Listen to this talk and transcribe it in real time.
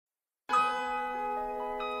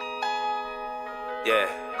Yeah.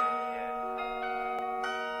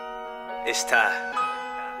 It's Ty.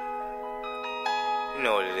 You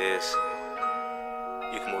know what it is.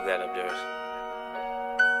 You can move that up, Tyrus.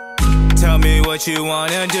 Tell me what you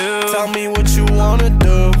wanna do. Tell me what you wanna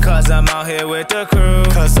do. Cause I'm out here with the crew.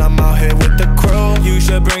 Cause I'm out here with the crew. You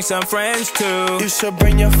should bring some friends too. You should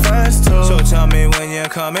bring your friends too. So tell me when you're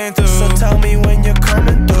coming through. So tell me when you're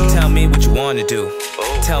coming through. Tell me what you wanna do.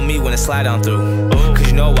 Ooh. Tell me when to slide on through. Ooh.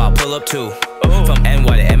 Cause you know I'll pull up too. Ooh. From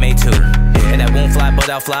NY to MA2. Yeah. And I won't fly but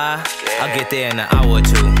I'll fly. Yeah. I'll get there in an hour or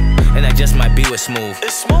two. And I just might be with Smooove.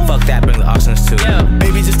 It's Smooove. Fuck that, bring the Arsonist too. Yeah.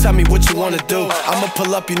 Baby, just tell me what you wanna do. I'ma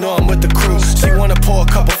pull up, you know I'm with the crew. She wanna pour a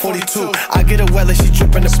cup of 42. I get her wet like she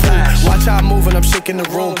drippin' the pool. Watch how I move and I'm shaking the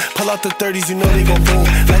room. Pull out the 30s, you know they gon' boom.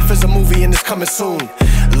 Life is a movie and it's coming soon.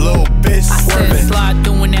 Little bitch, swerving. Slide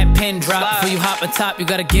doing that pin drop. Before you hop on top, you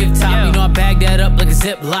gotta give top. You know I bag that up like a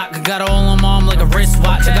ziplock. I got it all on my arm like a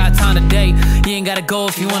wristwatch. I got time today. You ain't gotta go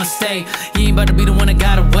if you wanna stay. You ain't about to be the one that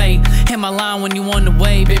got away. Hit my line when you on the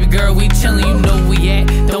way. Baby girl, we chillin', you know where we at.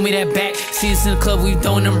 Throw me that back. See us in the club, we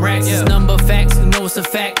throwing them racks. It's number of facts, you know it's a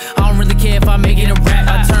fact. I don't really care if I make it a rap.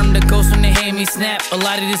 I turn the ghost when they hear me snap. A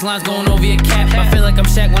lot of these lines going over your cap. I feel like I'm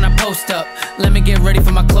Shaq when I post up. Let me get ready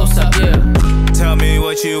for my close-up, yeah. Tell me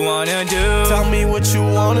what you wanna do. Tell me what you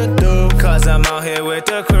wanna do. Cause I'm out here with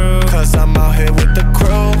the crew. Cause I'm out here with the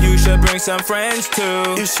crew. You should bring some friends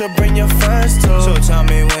too. You should bring your friends too. So tell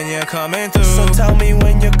me when you're coming through. So tell me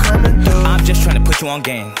when you're coming through. I'm just trying to put you on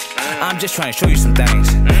game. I'm just trying to show you some things.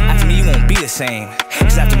 After me you won't be the same.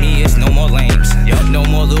 Cause after me it's no more lames. No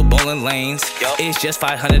more little bowling lanes. It's just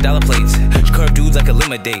 $500 plates. Curve dudes like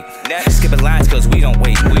ELIMIDATE. Skipping lines cause we don't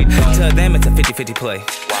wait. Tell them it's a 50-50 play.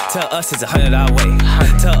 Tell us it's $100 way.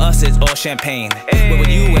 Tell us it's all champagne. But with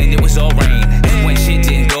you and it was all rain. When shit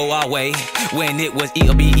didn't go our way. When it was eat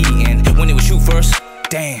or be eaten. When it was shoot first,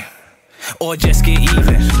 damn. Or just get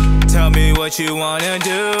even. Tell me what you wanna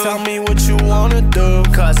do. Tell me what you wanna do.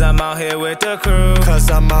 Cause I'm out here with the crew. Cause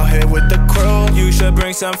I'm out here with the crew. You should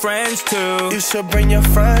bring some friends too. You should bring your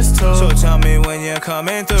friends too. So tell me when you're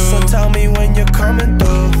coming through. So tell me when you're coming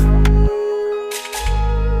through.